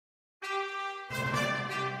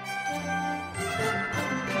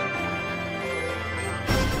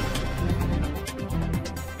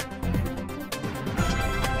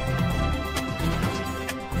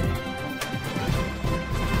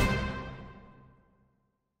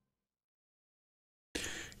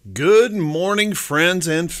Good morning, friends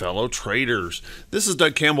and fellow traders. This is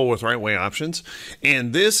Doug Campbell with Right Way Options,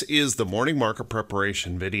 and this is the morning market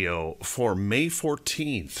preparation video for May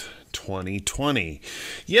 14th, 2020.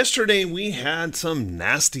 Yesterday, we had some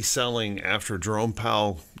nasty selling after Jerome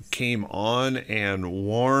Powell came on and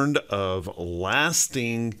warned of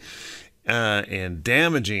lasting and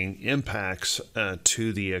damaging impacts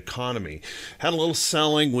to the economy. Had a little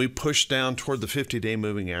selling. We pushed down toward the 50-day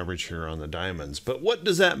moving average here on the diamonds. But what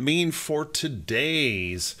does that mean for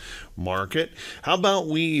today's market? How about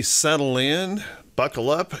we settle in,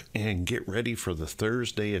 buckle up, and get ready for the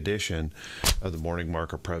Thursday edition of the Morning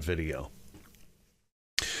Market Prep video.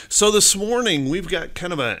 So this morning we've got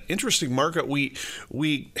kind of an interesting market. We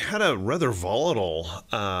had a rather volatile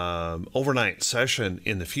overnight session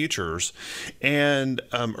in the futures, and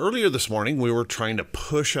earlier this morning we were trying to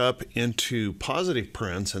push up into positive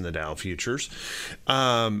prints in the Dow futures,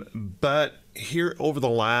 but here over the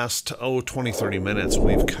last 20-30 minutes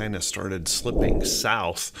we've kind of started slipping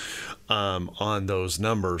south on those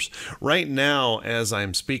numbers. Right now, as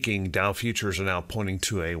I'm speaking, Dow futures are now pointing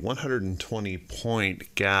to a 120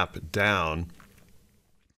 point gap down.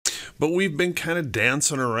 But we've been kind of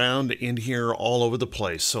dancing around in here all over the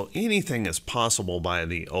place, so anything is possible by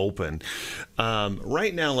the open.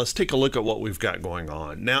 Right now, let's take a look at what we've got going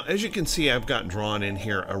on. Now, as you can see, I've got drawn in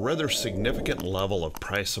here a rather significant level of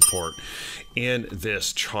price support in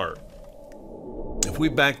this chart. If we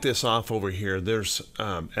back this off over here, there's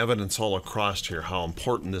evidence all across here how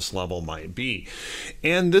important this level might be.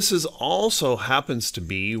 And this is also happens to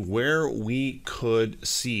be where we could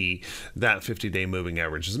see that 50-day moving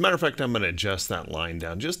average. As a matter of fact, I'm going to adjust that line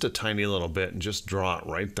down just a tiny little bit and just draw it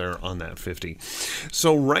right there on that 50.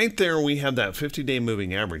 So right there we have that 50-day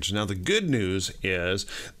moving average. Now the good news is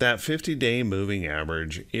that 50-day moving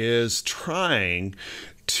average is trying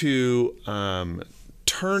to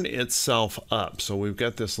turn itself up. So we've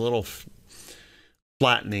got this little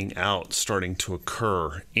flattening out starting to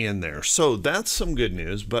occur in there. So that's some good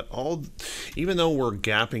news, but even though we're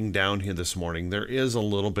gapping down here this morning, there is a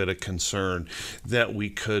little bit of concern that we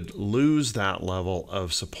could lose that level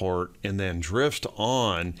of support and then drift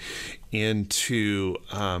on into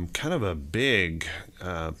kind of a big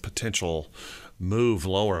potential move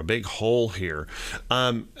lower, a big hole here.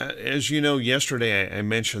 As you know, yesterday I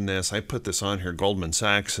mentioned this. I put this on here. Goldman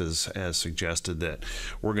Sachs has suggested that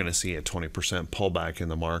we're going to see a 20% pullback in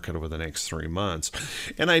the market over the next 3 months,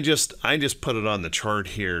 and I just put it on the chart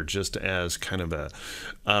here just as kind of a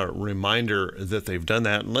reminder that they've done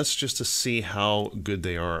that. And let's just to see how good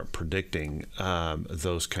they are at predicting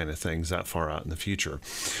those kind of things that far out in the future.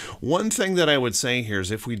 One thing that I would say here is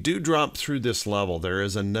if we do drop through this level, there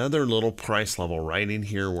is another little price level right in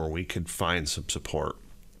here where we could find some support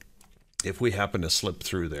if we happen to slip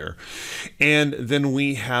through there. And then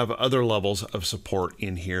we have other levels of support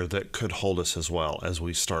in here that could hold us as well as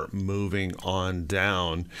we start moving on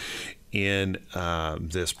down in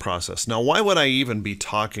this process. Now, why would I even be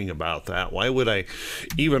talking about that? Why would I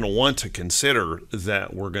even want to consider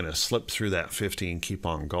that we're going to slip through that 50 and keep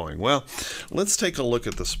on going? Well, let's take a look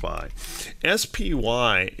at the SPY.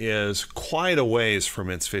 SPY is quite a ways from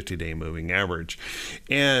its 50-day moving average,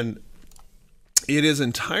 and it is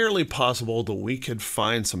entirely possible that we could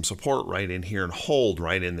find some support right in here and hold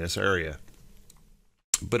right in this area.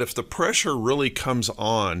 But if the pressure really comes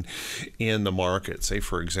on in the market, say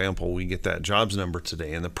for example, we get that jobs number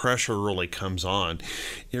today and the pressure really comes on,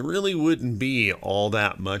 it really wouldn't be all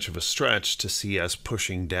that much of a stretch to see us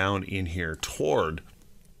pushing down in here toward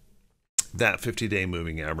that 50-day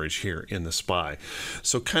moving average here in the SPY.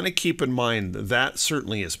 So kind of keep in mind that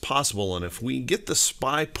certainly is possible, and if we get the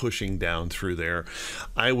SPY pushing down through there,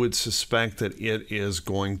 I would suspect that it is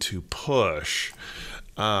going to push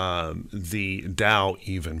the Dow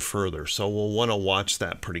even further. So we'll want to watch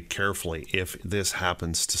that pretty carefully if this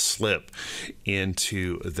happens to slip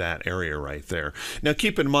into that area right there. Now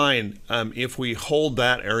keep in mind, if we hold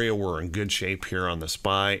that area, we're in good shape here on the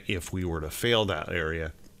SPY. If we were to fail that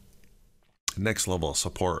area, next level of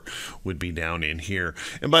support would be down in here.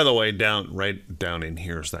 And by the way, right down in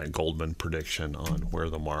here is that Goldman prediction on where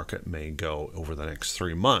the market may go over the next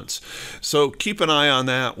 3 months. So keep an eye on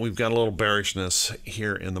that. We've got a little bearishness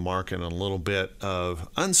here in the market and a little bit of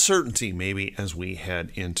uncertainty maybe as we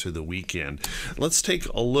head into the weekend. Let's take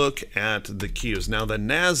a look at the Qs. Now the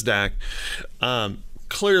NASDAQ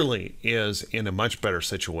clearly is in a much better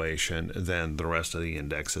situation than the rest of the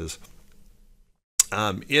indexes.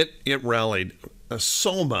 It rallied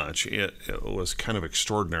so much. It was kind of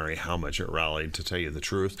extraordinary how much it rallied, to tell you the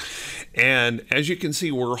truth. And as you can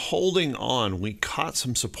see, we're holding on. We caught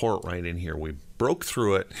some support right in here. We broke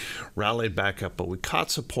through it, rallied back up, but we caught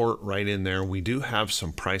support right in there. We do have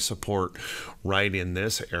some price support right in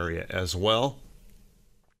this area as well.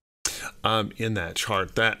 In that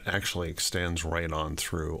chart, that actually extends right on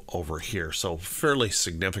through over here. So fairly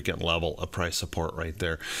significant level of price support right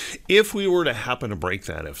there. If we were to happen to break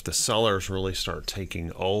that, if the sellers really start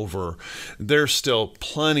taking over, there's still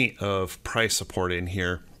plenty of price support in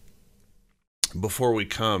here before we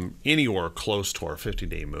come anywhere close to our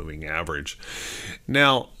 50-day moving average.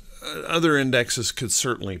 Now, other indexes could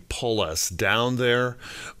certainly pull us down there,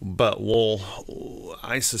 but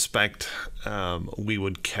I suspect we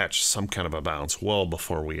would catch some kind of a bounce well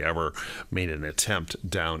before we ever made an attempt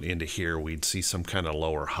down into here. We'd see some kind of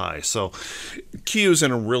lower high. So Q is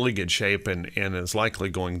in a really good shape and is likely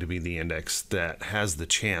going to be the index that has the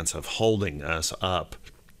chance of holding us up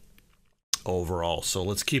overall. So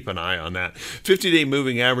let's keep an eye on that. 50-day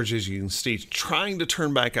moving average, as you can see, trying to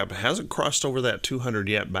turn back up. It hasn't crossed over that 200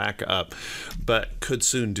 yet back up, but could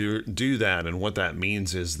soon do that. And what that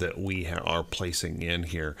means is that we are placing in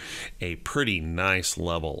here a pretty nice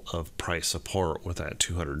level of price support with that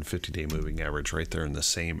 250-day moving average right there in the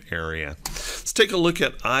same area. Let's take a look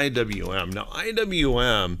at IWM. Now,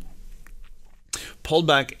 IWM pulled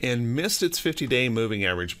back and missed its 50-day moving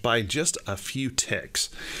average by just a few ticks,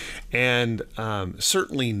 and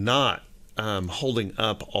certainly not holding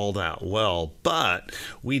up all that well, but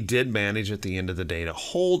we did manage at the end of the day to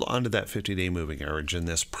hold onto that 50-day moving average in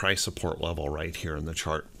this price support level right here in the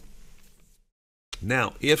chart.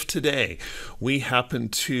 Now, if today we happen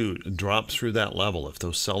to drop through that level, if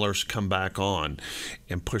those sellers come back on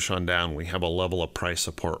and push on down, we have a level of price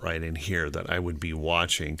support right in here that I would be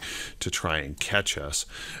watching to try and catch us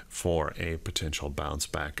for a potential bounce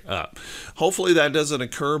back up. Hopefully that doesn't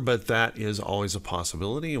occur, but that is always a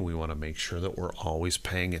possibility, and we want to make sure that we're always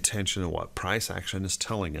paying attention to what price action is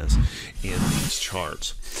telling us in these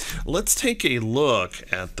charts. Let's take a look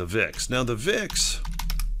at the VIX. Now, the VIX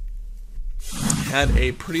had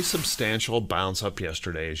a pretty substantial bounce up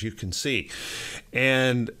yesterday, as you can see,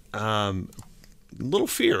 and little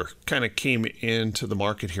fear kind of came into the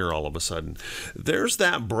market here all of a sudden. There's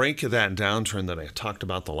that break of that downtrend that I talked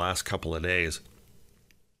about the last couple of days.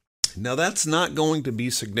 Now, that's not going to be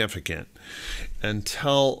significant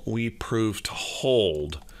until we prove to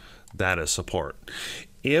hold that as support.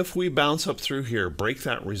 If we bounce up through here, break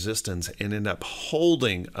that resistance, and end up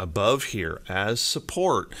holding above here as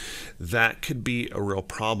support, that could be a real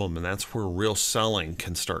problem, and that's where real selling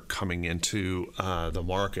can start coming into the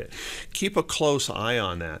market. Keep a close eye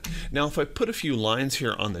on that. Now, if I put a few lines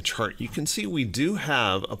here on the chart, you can see we do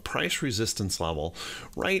have a price resistance level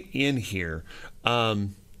right in here.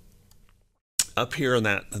 Up here in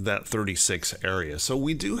that 36 area. So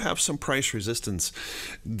we do have some price resistance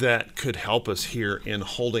that could help us here in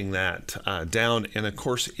holding that down. And of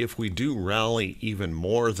course, if we do rally even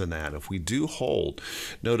more than that, if we do hold,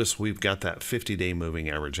 notice we've got that 50-day moving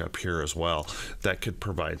average up here as well. That could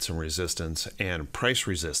provide some resistance and price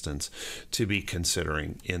resistance to be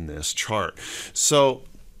considering in this chart. So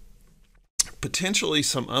potentially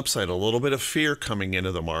some upside, a little bit of fear coming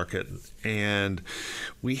into the market, and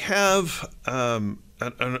we have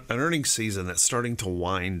an earnings season that's starting to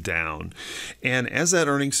wind down. And as that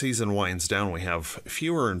earnings season winds down, we have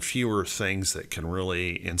fewer and fewer things that can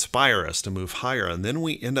really inspire us to move higher. And then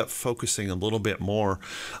we end up focusing a little bit more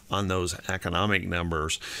on those economic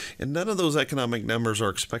numbers. And none of those economic numbers are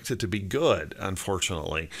expected to be good,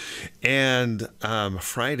 unfortunately. And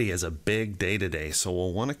Friday is a big day today. So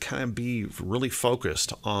we'll want to kind of be really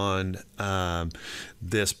focused on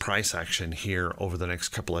this price action here over the next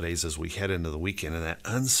couple of days as we head into the weekend, and that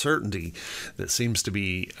uncertainty that seems to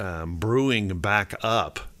be brewing back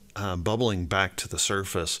up, bubbling back to the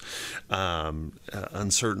surface,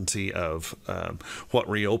 uncertainty of what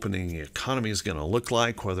reopening the economy is going to look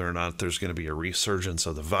like, whether or not there's going to be a resurgence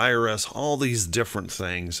of the virus, all these different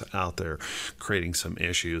things out there creating some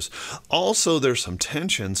issues. Also, there's some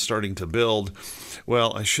tension starting to build.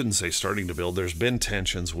 Well, I shouldn't say starting to build. There's been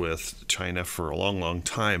tensions with China for a long, long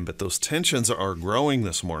time, but those tensions are growing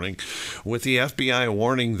this morning with the FBI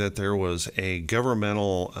warning that there was a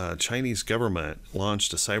governmental, Chinese government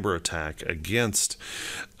launched a cyber attack against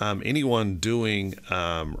anyone doing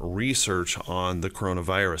research on the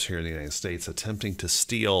coronavirus here in the United States, attempting to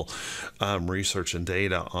steal research and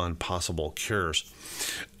data on possible cures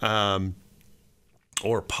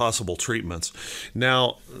or possible treatments.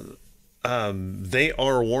 Now, they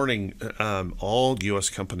are warning all U.S.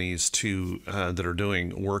 companies that are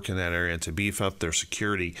doing work in that area to beef up their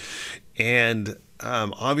security. And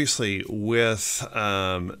obviously, with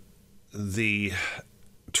the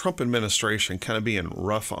Trump administration kind of being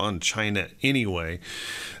rough on China anyway,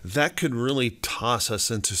 that could really toss us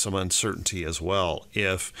into some uncertainty as well.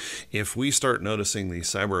 If we start noticing these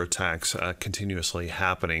cyber attacks continuously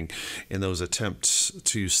happening in those attempts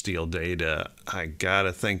to steal data, I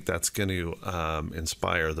gotta think that's going to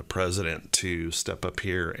inspire the president to step up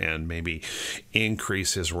here and maybe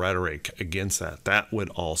increase his rhetoric against that. That would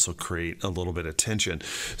also create a little bit of tension.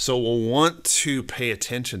 So we'll want to pay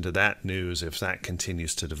attention to that news if that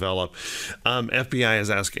continues to develop. FBI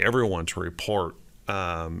has asked everyone to report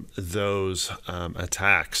those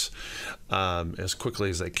attacks as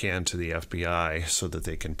quickly as they can to the FBI so that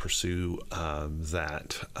they can pursue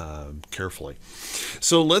that carefully.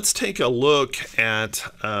 So let's take a look at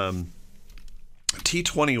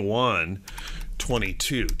T21.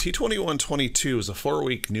 22. T2122 is a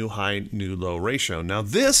 4-week new high, new low ratio. Now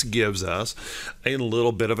this gives us a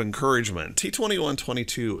little bit of encouragement.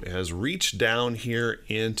 T2122 has reached down here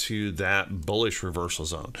into that bullish reversal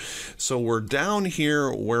zone. So we're down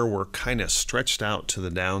here where we're kind of stretched out to the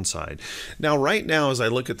downside. Now right now, as I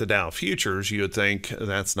look at the Dow futures, you would think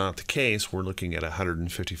that's not the case. We're looking at a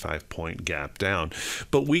 155-point gap down.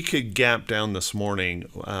 But we could gap down this morning.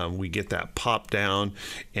 We get that pop down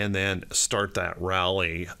and then start that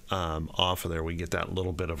rally off of there. We get that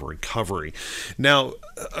little bit of a recovery. Now,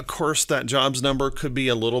 of course, that jobs number could be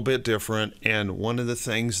a little bit different, and one of the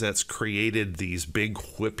things that's created these big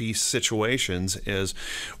whippy situations is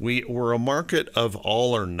we're a market of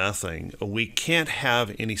all or nothing. We can't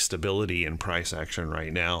have any stability in price action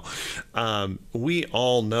right now. We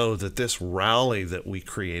all know that this rally that we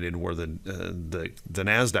created, where the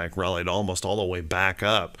NASDAQ rallied almost all the way back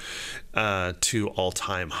up to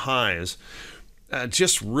all-time highs,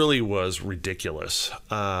 just really was ridiculous.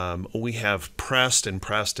 We have pressed and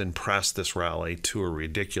pressed and pressed this rally to a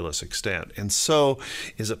ridiculous extent. And so,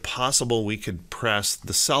 is it possible we could press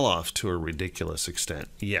the sell-off to a ridiculous extent?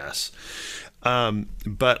 Yes.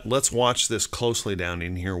 But let's watch this closely down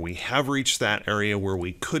in here. We have reached that area where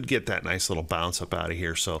we could get that nice little bounce up out of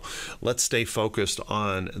here. So let's stay focused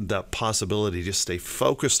on the possibility. Just stay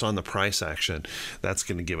focused on the price action. That's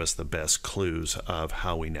going to give us the best clues of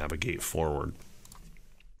how we navigate forward.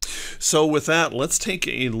 So with that, let's take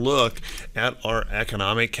a look at our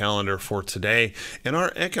economic calendar for today. And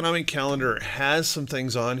our economic calendar has some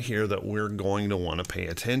things on here that we're going to want to pay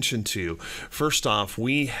attention to. First off,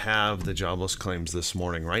 we have the jobless claims this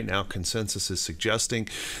morning. Right now, consensus is suggesting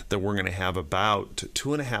that we're going to have about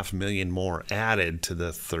 2.5 million more added to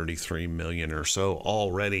the 33 million or so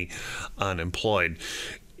already unemployed.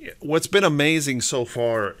 What's been amazing so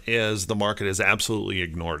far is the market has absolutely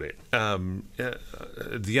ignored it.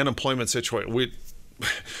 The unemployment situation,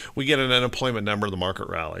 we get an unemployment number, the market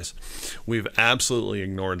rallies. We've absolutely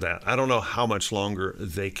ignored that. I don't know how much longer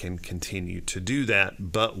they can continue to do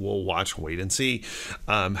that, but we'll wait and see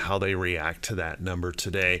how they react to that number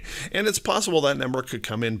today. And it's possible that number could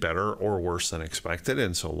come in better or worse than expected,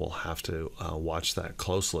 and so we'll have to watch that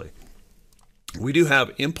closely. We do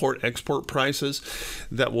have import-export prices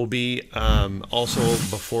that will be also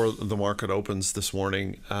before the market opens this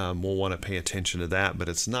morning. We'll want to pay attention to that, but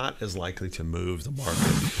it's not as likely to move the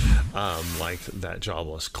market like that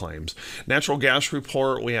jobless claims. Natural gas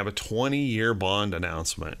report, we have a 20-year bond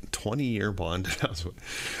announcement. 20-year bond announcement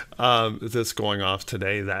that's going off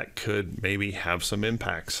today that could maybe have some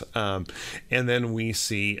impacts. And then we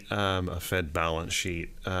see a Fed balance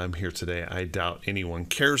sheet here today. I doubt anyone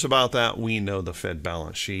cares about that. We know the Fed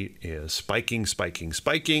balance sheet is spiking,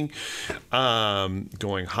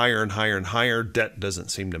 going higher and higher and higher. Debt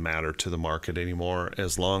doesn't seem to matter to the market anymore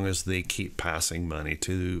as long as they keep passing money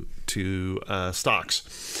to stocks.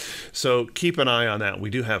 So keep an eye on that. We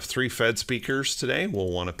do have 3 Fed speakers today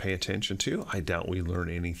we'll want to pay attention to. I doubt we learn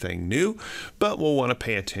anything new, but we'll want to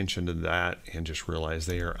pay attention to that and just realize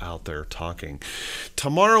they are out there talking.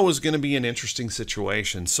 Tomorrow is going to be an interesting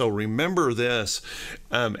situation. So remember this,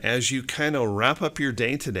 as you kind of wrap up your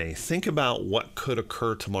day today, think about what could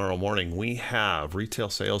occur tomorrow morning. We have retail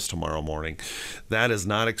sales tomorrow morning. That is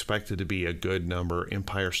not expected to be a good number.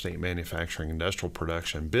 Empire State Manufacturing, industrial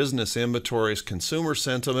production, business inventories, consumer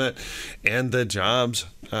sentiment, and the jobs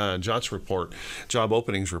report, job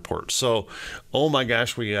openings report. So, oh my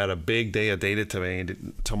gosh, we got a big day of data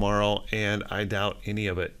tomorrow, and I doubt any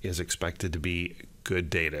of it is expected to be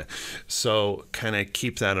good data. So kind of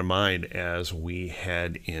keep that in mind as we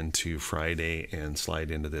head into Friday and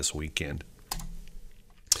slide into this weekend.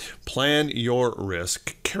 Plan your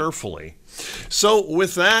risk carefully. So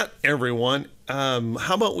with that, everyone,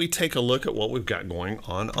 how about we take a look at what we've got going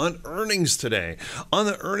on earnings today? On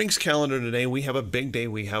the earnings calendar today, we have a big day.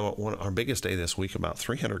 We have our biggest day this week, about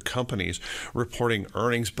 300 companies reporting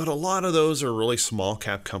earnings, but a lot of those are really small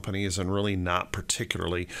cap companies and really not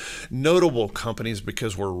particularly notable companies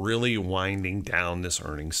because we're really winding down this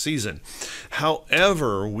earnings season.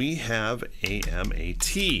 However, we have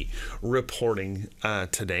AMAT reporting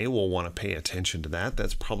today. We'll want to pay attention to that.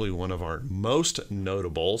 That's probably one of our most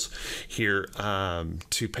notables here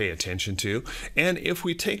to pay attention to. And if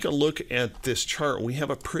we take a look at this chart, we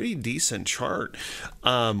have a pretty decent chart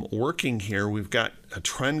working here. We've got a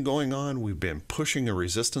trend going on. We've been pushing a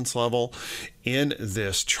resistance level in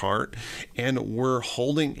this chart, and we're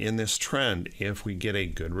holding in this trend. If we get a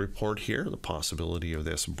good report here, the possibility of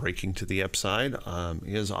this breaking to the upside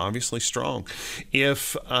is obviously strong.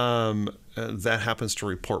 If that happens to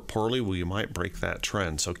report poorly, we might break that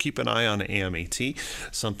trend. So keep an eye on AMAT,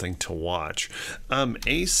 something to watch.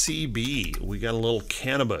 ACB, we got a little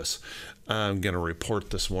cannabis. I'm going to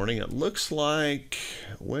report this morning. It looks like,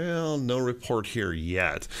 well, no report here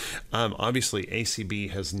yet. Obviously,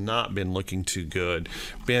 ACB has not been looking too good.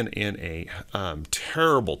 Been in a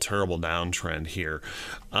terrible downtrend here.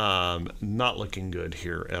 Not looking good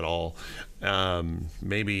here at all.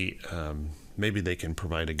 Maybe they can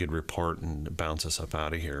provide a good report and bounce us up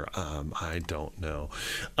out of here. I don't know.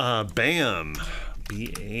 BAM.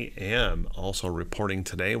 BAM also reporting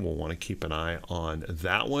today. We'll want to keep an eye on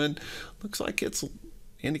that one. Looks like it's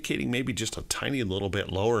indicating maybe just a tiny little bit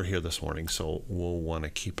lower here this morning, so we'll want to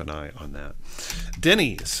keep an eye on that.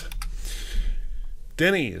 Denny's.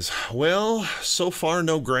 Well, so far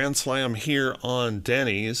no grand slam here on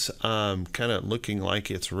Denny's. Kind of looking like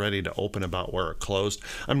it's ready to open about where it closed.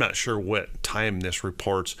 I'm not sure what time this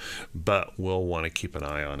reports, but we'll want to keep an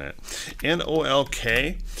eye on it.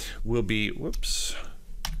 NOLK will be, whoops,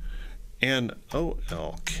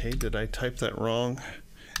 NOLK, did I type that wrong?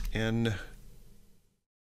 NLOK,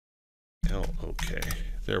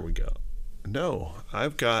 there we go. No,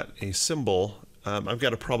 I've got a symbol. I've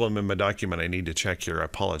got a problem in my document I need to check here. I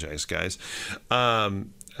apologize, guys.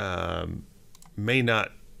 I'm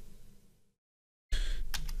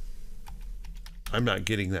not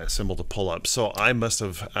getting that symbol to pull up, so I must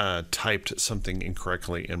have typed something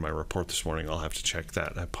incorrectly in my report this morning. I'll have to check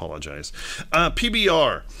that. I apologize.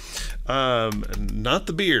 PBR, not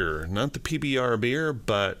the beer, not the PBR beer,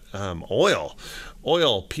 but oil.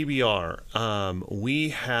 Oil, PBR, we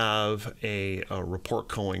have a report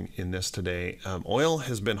going in this today. Oil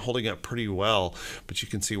has been holding up pretty well, but you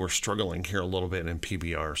can see we're struggling here a little bit in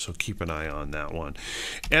PBR, so keep an eye on that one.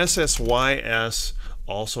 SSYS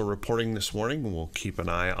also reporting this morning. We'll keep an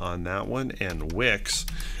eye on that one. And Wix,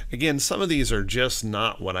 again, some of these are just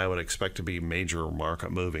not what I would expect to be major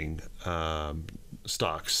market moving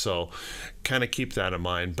stocks, so kind of keep that in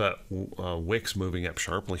mind. But Wix moving up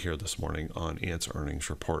sharply here this morning on its earnings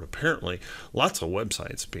report. Apparently lots of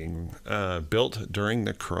websites being built during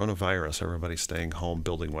the coronavirus. Everybody's staying home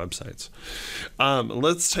building websites.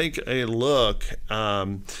 Let's take a look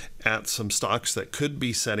at some stocks that could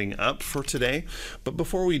be setting up for today. But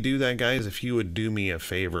before we do that, guys, if you would do me a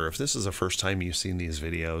favor, if this is the first time you've seen these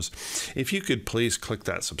videos, if you could please click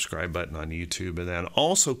that subscribe button on YouTube, and then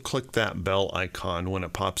also click that bell icon when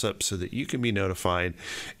it pops up so that you can be notified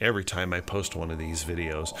every time I post one of these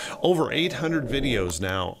videos. Over 800 videos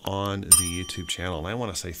now on the YouTube channel, and I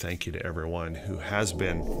want to say thank you to everyone who has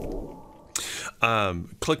been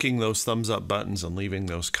clicking those thumbs up buttons and leaving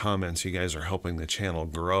those comments. You guys are helping the channel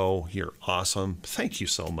grow. You're awesome. Thank you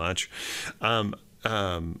so much. Humbled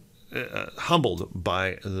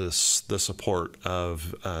by the support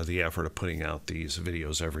of the effort of putting out these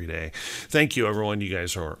videos every day. Thank you, everyone. You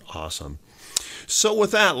guys are awesome. So with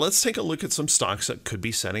that, let's take a look at some stocks that could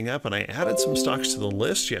be setting up. And I added some stocks to the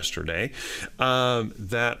list yesterday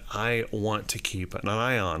that I want to keep an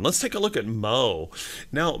eye on. Let's take a look at Mo.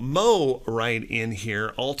 Now, Mo right in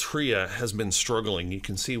here, Altria has been struggling. You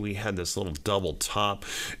can see we had this little double top.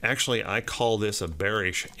 Actually, I call this a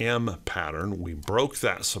bearish M pattern. We broke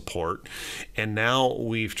that support, and now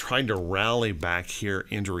we've tried to rally back here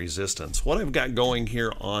into resistance. What I've got going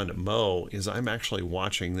here on Mo is I'm actually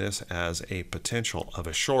watching this as a potential of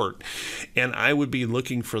a short, and I would be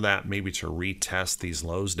looking for that maybe to retest these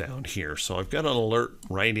lows down here. So I've got an alert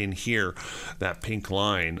right in here, that pink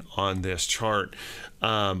line on this chart.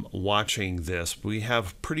 watching this. We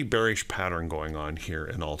have pretty bearish pattern going on here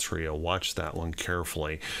in Altria. Watch that one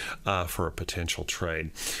carefully for a potential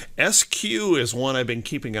trade. SQ is one I've been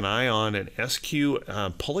keeping an eye on, and SQ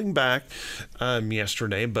pulling back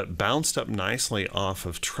yesterday, but bounced up nicely off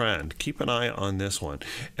of trend. Keep an eye on this one.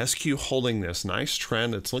 SQ holding this nice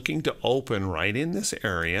trend. It's looking to open right in this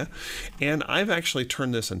area, and I've actually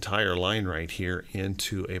turned this entire line right here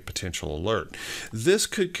into a potential alert. This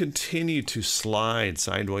could continue to slide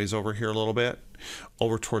sideways over here a little bit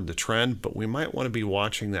over toward the trend, but we might want to be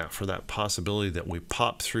watching that for that possibility that we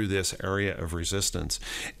pop through this area of resistance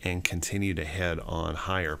and continue to head on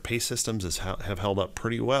higher. Pay systems have held up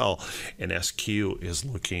pretty well, and SQ is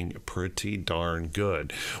looking pretty darn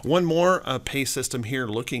good. One more pay system here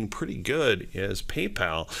looking pretty good is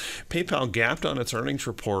PayPal. PayPal gapped on its earnings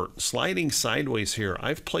report, sliding sideways here.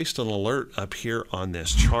 I've placed an alert up here on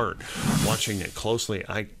this chart, watching it closely.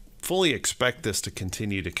 I fully expect this to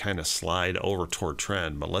continue to kind of slide over toward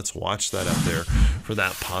trend, but let's watch that up there for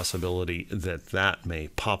that possibility that that may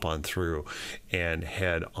pop on through and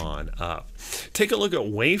head on up. Take a look at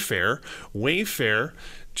Wayfair. Wayfair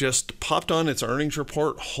just popped on its earnings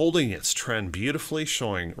report, holding its trend beautifully,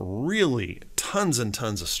 showing really tons and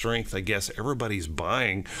tons of strength. I guess everybody's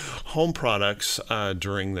buying home products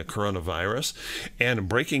during the coronavirus and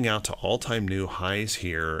breaking out to all-time new highs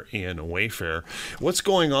here in Wayfair. What's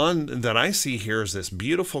going on that I see here is this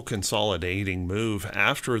beautiful consolidating move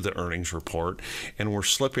after the earnings report, and we're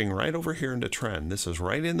slipping right over here into trend. This is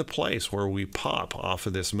right in the place where we pop off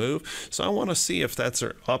of this move, so I want to see if that's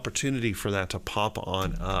an opportunity for that to pop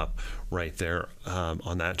on up right there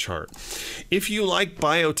on that chart. If you like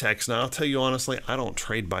biotechs, now I'll tell you honestly, I don't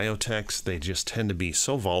trade biotechs. They just tend to be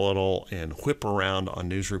so volatile and whip around on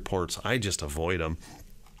news reports. I just avoid them.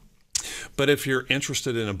 But if you're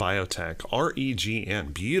interested in a biotech,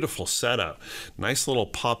 REGN, beautiful setup. Nice little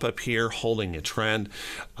pop-up here, holding a trend.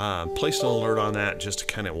 Placed an alert on that just to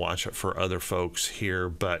kind of watch it for other folks here,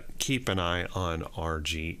 but keep an eye on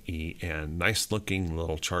RGEN. Nice looking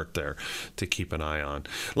little chart there to keep an eye on.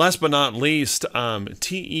 Last but not least,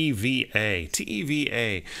 TEVA.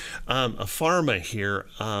 TEVA, a pharma here,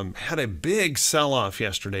 had a big sell-off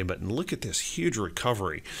yesterday, but look at this huge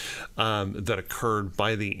recovery that occurred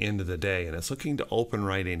by the end of the day, and it's looking to open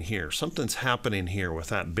right in here. Something's happening here with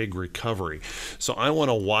that big recovery, so I want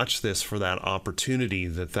to watch this for that opportunity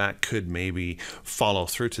that could maybe follow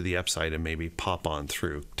through to the upside and maybe pop on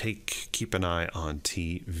through. Keep an eye on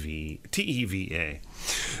TEVA.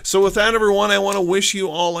 So with that, everyone, I want to wish you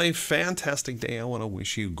all a fantastic day. I want to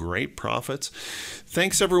wish you great profits.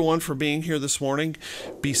 Thanks everyone for being here this morning.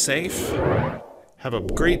 Be safe, have a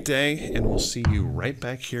great day, and we'll see you right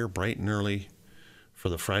back here bright and early for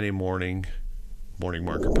the Friday morning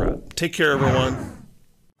market prep. Take care, everyone.